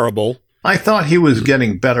horrible. I thought he was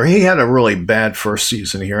getting better. He had a really bad first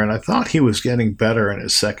season here, and I thought he was getting better in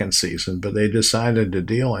his second season, but they decided to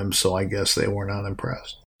deal him, so I guess they were not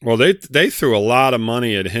impressed. Well, they threw a lot of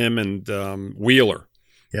money at him and Wheeler.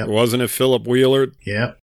 Yep. Wasn't it Philip Wheeler?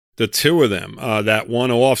 Yeah. The two of them, that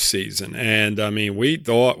one off season. And I mean, we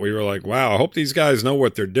were like, wow, I hope these guys know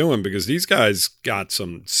what they're doing, because these guys got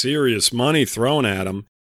some serious money thrown at them.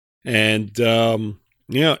 And,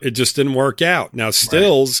 it just didn't work out. Now,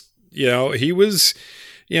 Stills, you know, he was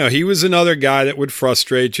he was another guy that would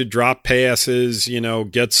frustrate you, drop passes,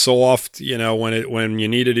 get soft, when you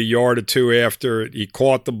needed a yard or two after he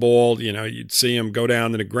caught the ball, you'd see him go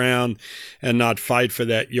down to the ground and not fight for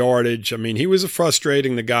that yardage. I mean, he was a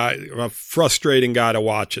frustrating guy to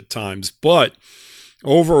watch at times, but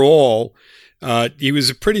overall, he was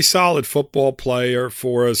a pretty solid football player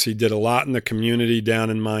for us. He did a lot in the community down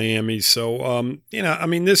in Miami. So,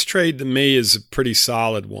 this trade to me is a pretty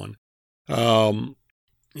solid one.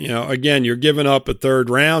 Again, you're giving up a third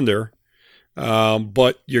rounder,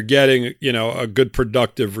 but you're getting, a good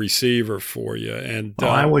productive receiver for you. And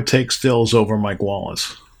I would take Stills over Mike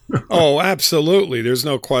Wallace. Oh, absolutely. There's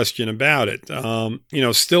no question about it.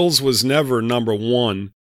 Stills was never number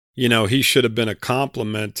one. He should have been a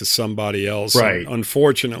compliment to somebody else. Right. And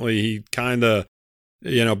unfortunately, he kind of,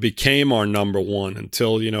 became our number one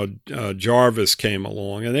until, Jarvis came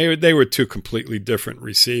along. And they were two completely different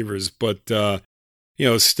receivers. But,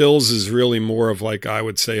 Stills is really more of like, I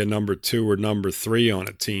would say, a number 2 or number 3 on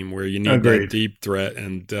a team where you need that deep threat.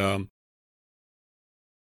 And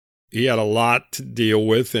he had a lot to deal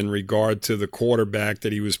with in regard to the quarterback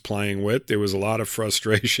that he was playing with. There was a lot of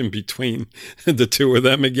frustration between the two of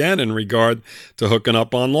them again in regard to hooking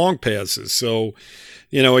up on long passes. So,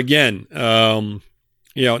 again,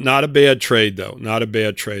 not a bad trade though. Not a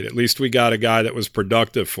bad trade. At least we got a guy that was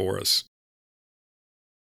productive for us.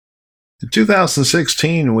 In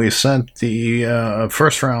 2016, we sent the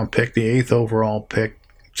first-round pick, the 8th overall pick,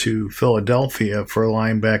 to Philadelphia for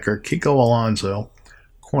linebacker Kiko Alonso,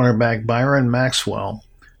 cornerback Byron Maxwell,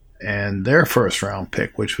 and their first-round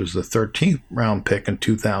pick, which was the 13th round pick in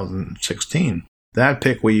 2016. That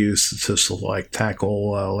pick we used to select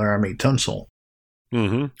tackle Laramie Tunsil.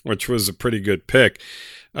 Which was a pretty good pick.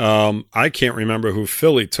 I can't remember who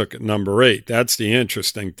Philly took at number 8. That's the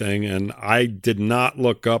interesting thing. And I did not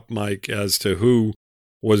look up, Mike, as to who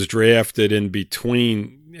was drafted in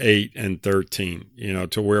between 8 and 13,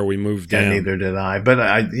 to where we moved down. And neither did I. But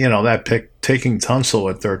that pick, taking Tunsil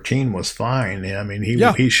at 13 was fine. I mean,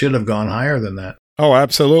 he should have gone higher than that. Oh,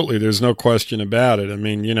 absolutely. There's no question about it. I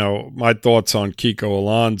mean, my thoughts on Kiko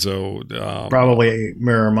Alonso. Probably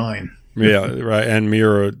mirror mine. Yeah, right. And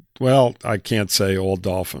mirror, well, I can't say all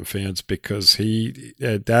Dolphin fans because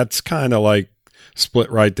that's kind of like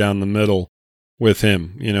split right down the middle with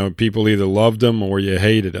him. People either loved him or you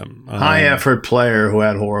hated him. High effort player who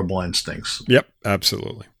had horrible instincts. Yep,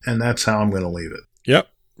 absolutely. And that's how I'm going to leave it. Yep.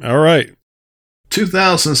 All right.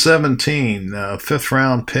 2017, 5th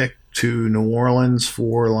round pick to New Orleans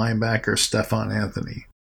for linebacker Stephon Anthony.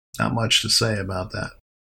 Not much to say about that.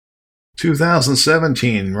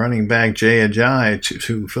 2017, running back Jay Ajayi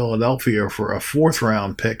to Philadelphia for a 4th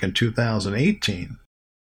round pick in 2018.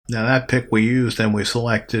 Now, that pick we used, and we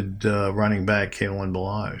selected running back Kalen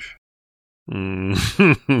Ballage.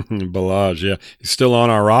 Ballage, yeah. He's still on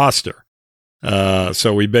our roster.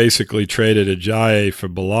 So we basically traded Ajayi for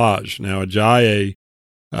Ballage. Now, Ajayi,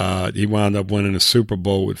 he wound up winning a Super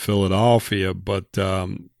Bowl with Philadelphia, but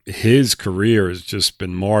his career has just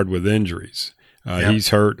been marred with injuries. He's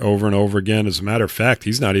hurt over and over again. As a matter of fact,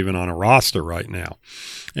 he's not even on a roster right now.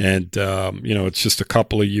 And, it's just a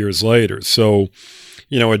couple of years later. So,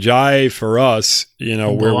 Ajayi for us,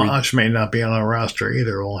 Ballage may not be on our roster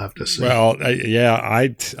either. We'll have to see. Well,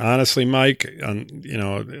 I honestly, Mike,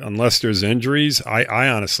 unless there's injuries, I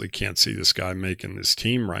honestly can't see this guy making this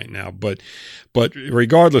team right now. But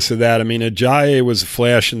regardless of that, I mean, Ajayi was a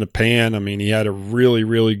flash in the pan. I mean, he had a really,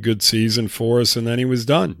 really good season for us, and then he was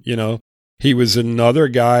done, He was another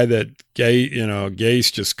guy that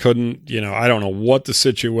Gase just couldn't, I don't know what the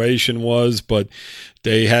situation was, but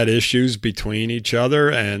they had issues between each other,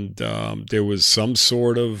 and there was some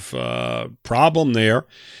sort of problem there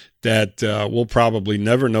that we'll probably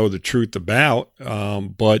never know the truth about.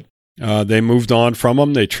 But they moved on from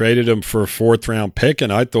him. They traded him for a 4th round pick,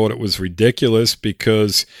 and I thought it was ridiculous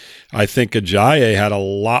because I think Ajayi had a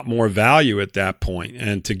lot more value at that point.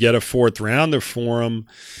 And to get a 4th rounder for him,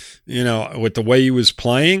 with the way he was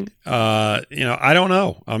playing, I don't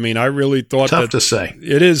know. I mean, I really thought tough to say.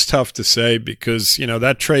 It is tough to say because,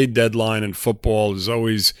 that trade deadline in football is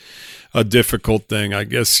always a difficult thing. I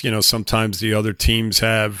guess, sometimes the other teams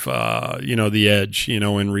have, the edge,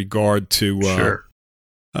 in regard to, sure.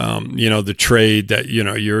 The trade that,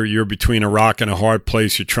 you're between a rock and a hard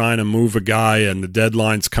place. You're trying to move a guy and the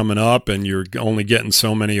deadline's coming up and you're only getting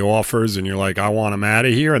so many offers and you're like, I want him out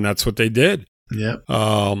of here. And that's what they did. Yeah.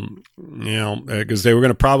 Because they were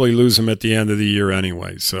going to probably lose him at the end of the year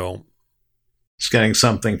anyway. So it's getting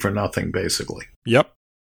something for nothing, basically. Yep.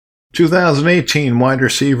 2018, wide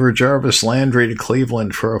receiver Jarvis Landry to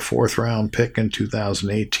Cleveland for a 4th-round pick in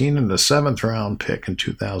 2018 and a 7th-round pick in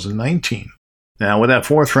 2019. Now, with that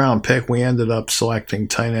 4th-round pick, we ended up selecting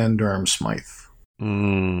tight end Durham Smythe.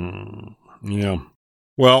 Yeah.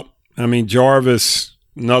 Well, I mean, Jarvis,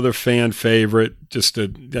 another fan favorite. Just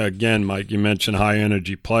again, Mike, you mentioned high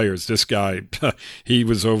energy players. This guy, he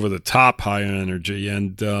was over the top high energy,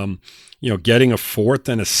 and getting a 4th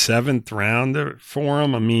and a 7th rounder for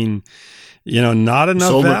him. I mean, not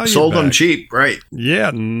enough value. Sold them cheap, right?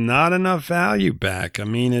 Yeah, not enough value back. I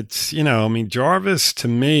mean, it's Jarvis to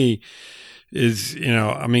me is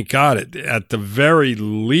God, at the very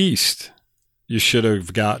least, you should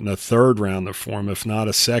have gotten a 3rd rounder for him, if not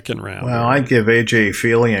a 2nd rounder. Well, I'd give A.J.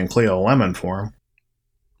 Feely and Cleo Lemon for him.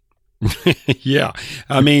 Yeah.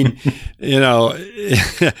 I mean,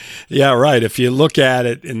 yeah, right. If you look at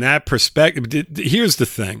it in that perspective, here's the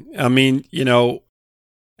thing. I mean,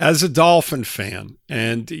 as a Dolphin fan,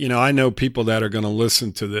 and, I know people that are going to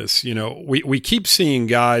listen to this, we keep seeing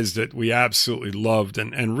guys that we absolutely loved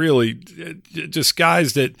and really just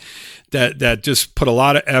guys that just put a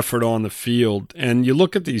lot of effort on the field. And you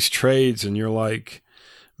look at these trades and you're like,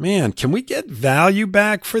 man, can we get value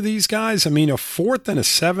back for these guys? I mean, a 4th and a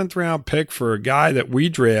 7th round pick for a guy that we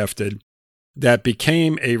drafted that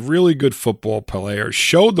became a really good football player,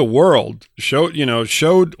 showed the world,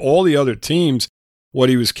 showed all the other teams what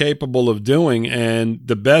he was capable of doing. And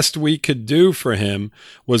the best we could do for him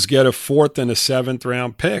was get a 4th and a 7th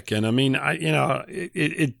round pick. And I mean,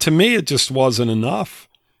 it to me, it just wasn't enough.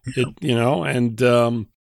 It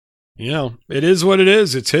is what it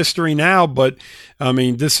is. It's history now. But I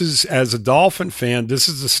mean, this is, as a Dolphin fan, this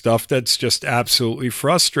is the stuff that's just absolutely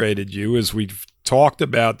frustrated you, as we've talked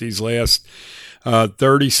about these last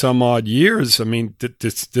 30 some odd years. I mean,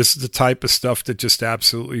 this is the type of stuff that just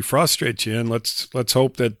absolutely frustrates you. And let's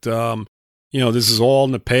hope that, this is all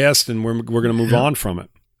in the past and we're going to move on from it.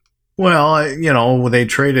 Well, they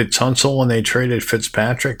traded Tunsil and they traded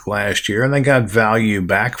Fitzpatrick last year and they got value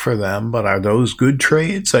back for them. But are those good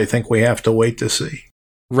trades? I think we have to wait to see.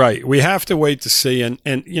 Right. We have to wait to see. And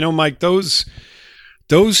Mike, those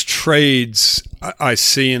trades I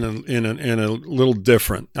see in a little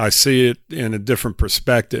different. I see it in a different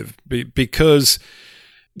perspective because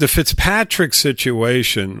the Fitzpatrick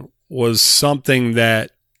situation was something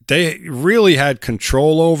that they really had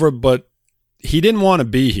control over, but he didn't want to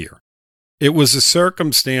be here. It was a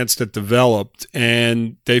circumstance that developed,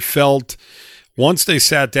 and they felt once they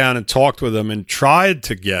sat down and talked with him and tried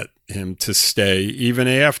to get him to stay, even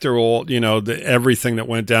after all, everything that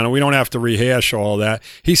went down, and we don't have to rehash all that,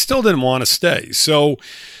 he still didn't want to stay. So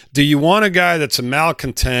do you want a guy that's a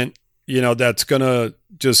malcontent, that's going to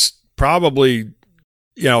just probably,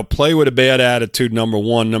 play with a bad attitude, number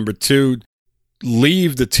one, number two,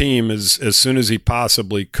 leave the team as soon as he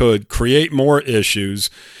possibly could, create more issues?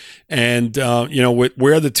 And,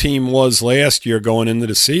 where the team was last year going into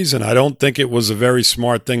the season, I don't think it was a very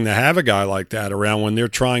smart thing to have a guy like that around when they're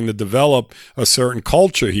trying to develop a certain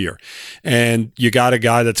culture here. And you got a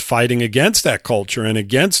guy that's fighting against that culture and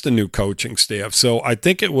against the new coaching staff. So I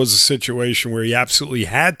think it was a situation where he absolutely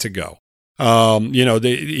had to go.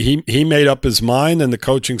 He made up his mind, and the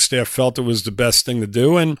coaching staff felt it was the best thing to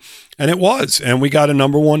do, and it was. And we got a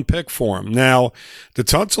number 1 pick for him. Now, the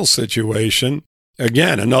Tunsil situation,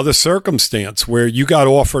 again, another circumstance where you got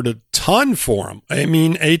offered a ton for him. I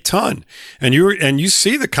mean, a ton. And you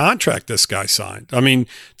see the contract this guy signed. I mean,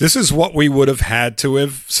 this is what we would have had to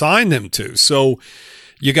have signed him to. So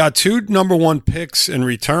you got 2 number 1 picks in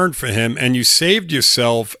return for him, and you saved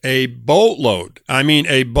yourself a boatload. I mean,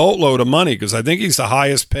 a boatload of money, because I think he's the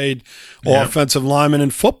highest paid offensive lineman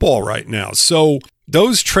in football right now. So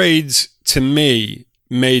those trades, to me,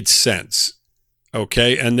 made sense.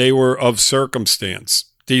 Okay, and they were of circumstance.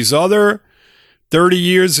 These other 30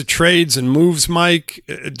 years of trades and moves, Mike,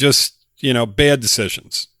 just, bad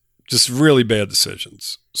decisions. Just really bad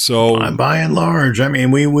decisions. So by and large, I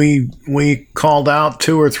mean, we called out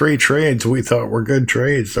 2 or 3 trades we thought were good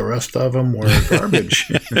trades. The rest of them were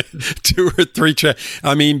garbage. 2 or 3 trades.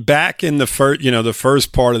 I mean, back in the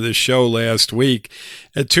first part of the show last week,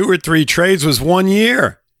 2 or 3 trades was 1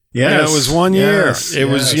 year. Yes, it was 1 year. Yes, it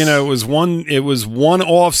was one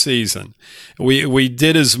off season. We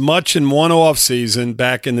did as much in one off season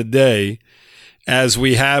back in the day as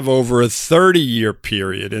we have over a 30-year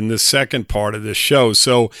period in the second part of this show.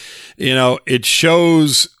 So, it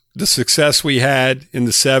shows the success we had in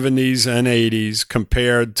the 70s and 80s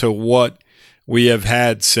compared to what we have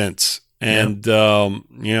had since. And,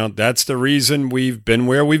 that's the reason we've been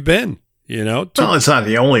where we've been. Well, it's not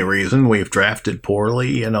the only reason. We've drafted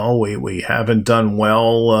poorly. We haven't done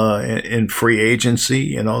well in free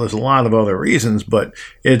agency. There's a lot of other reasons, but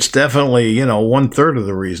it's definitely, 1/3 of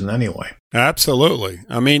the reason anyway. Absolutely.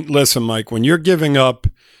 I mean, listen, Mike, when you're giving up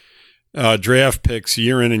draft picks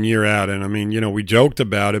year in and year out, and I mean, we joked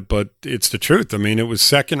about it, but it's the truth. I mean, it was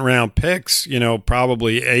second round picks,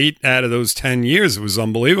 probably 8 out of those 10 years. It was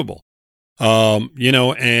unbelievable.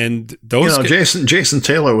 And those Jason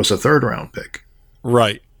Taylor was a 3rd round pick.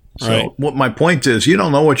 Right. So what my point is, you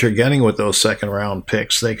don't know what you're getting with those 2nd round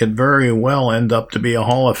picks. They could very well end up to be a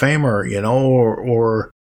Hall of Famer,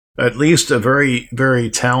 or at least a very, very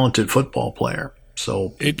talented football player.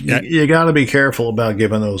 So you got to be careful about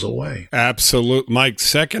giving those away. Absolutely. Mike,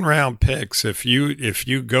 2nd round picks, if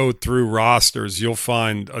you go through rosters, you'll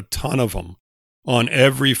find a ton of them on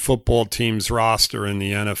every football team's roster in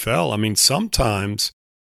the NFL. I mean, sometimes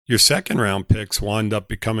your 2nd round picks wind up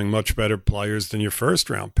becoming much better players than your 1st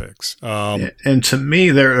round picks. And to me,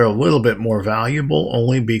 they're a little bit more valuable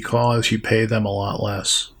only because you pay them a lot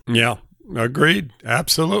less. Yeah, agreed.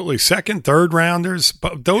 Absolutely. 2nd, 3rd rounders,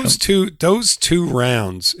 but those two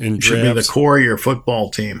rounds in drafts should be the core of your football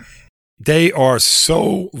team. They are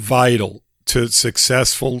so vital to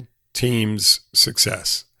successful teams'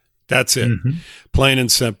 success. That's it. Mm-hmm. Plain and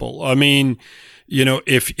simple. I mean,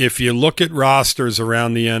 if you look at rosters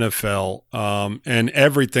around the NFL, and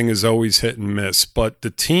everything is always hit and miss, but the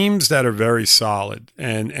teams that are very solid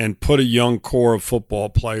and put a young core of football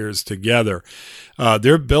players together,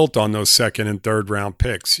 they're built on those 2nd and 3rd round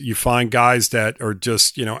picks. You find guys that are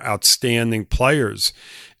just, outstanding players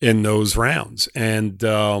in those rounds. And,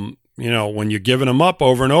 when you're giving them up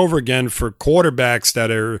over and over again for quarterbacks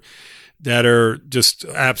that are just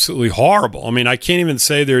absolutely horrible. I mean, I can't even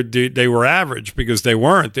say they were average, because they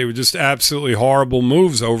weren't. They were just absolutely horrible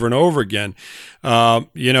moves over and over again.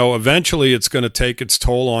 Eventually it's going to take its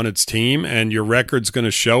toll on its team, and your record's going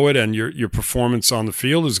to show it, and your performance on the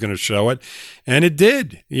field is going to show it. And it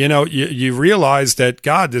did. You realize that,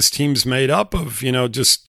 God, this team's made up of,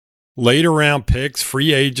 just later round picks,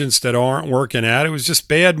 free agents that aren't working out. It was just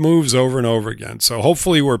bad moves over and over again. So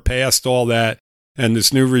hopefully we're past all that, and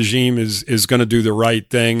this new regime is going to do the right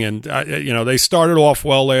thing. And, they started off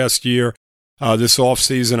well last year. This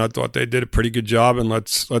offseason, I thought they did a pretty good job, and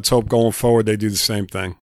let's hope going forward they do the same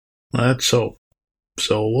thing. Let's hope.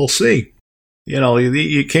 So we'll see.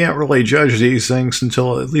 You can't really judge these things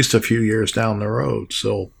until at least a few years down the road.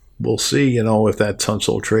 So we'll see, if that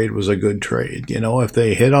Tunsil trade was a good trade. If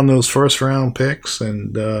they hit on those 1st round picks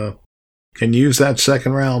and can use that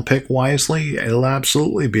 2nd round pick wisely, it'll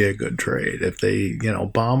absolutely be a good trade. If they,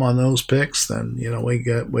 bomb on those picks, then, we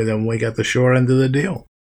got the short end of the deal.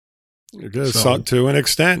 So, to an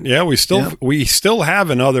extent, yeah, we still have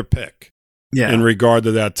another pick. Yeah. In regard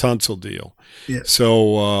to that Tunsil deal. Yeah.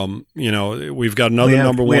 So, we've got another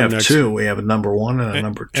number one. We have next. 2. We have a number 1 and a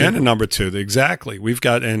number 2. And a number 2. Exactly. We've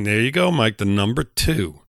got, and there you go, Mike, the number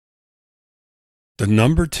 2. The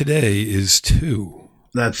number today is 2.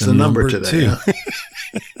 That's the number today. Huh?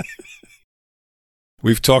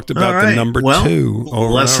 We've talked about the number 2.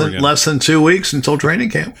 Less than 2 weeks until training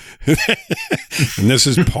camp. And this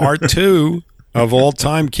is part 2 of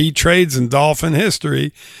all-time key trades in Dolphin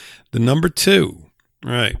history. The number 2.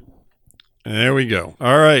 Right. There we go.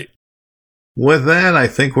 All right. With that, I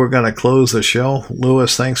think we're going to close the show.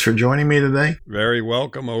 Louis, thanks for joining me today. Very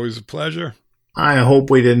welcome. Always a pleasure. I hope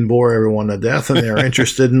we didn't bore everyone to death and they're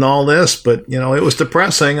interested in all this, but, it was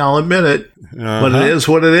depressing. I'll admit it. But it is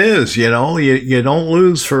what it is. You don't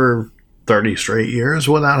lose for 30 straight years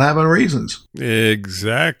without having reasons.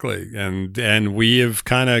 Exactly. And we have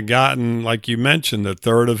kind of gotten, like you mentioned, a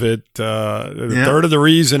third of it, third of the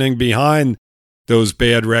reasoning behind those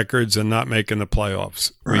bad records and not making the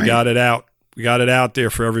playoffs. Right. We got it out. We got it out there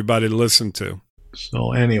for everybody to listen to.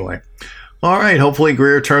 So anyway, all right. Hopefully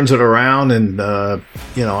Grier turns it around, and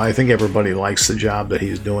I think everybody likes the job that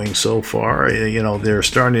he's doing so far. They're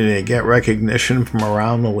starting to get recognition from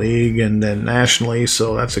around the league and then nationally,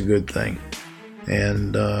 so that's a good thing.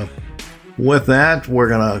 And with that, we're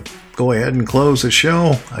gonna go ahead and close the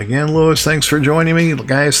show. Again, Louis, thanks for joining me,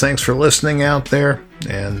 guys. Thanks for listening out there,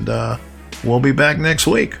 and we'll be back next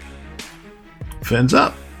week. Fins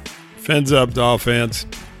up. Fins up, Dolphins.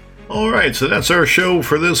 All right, so that's our show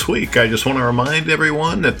for this week. I just want to remind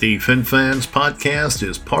everyone that the FinFans podcast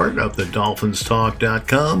is part of the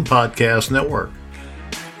DolphinsTalk.com podcast network.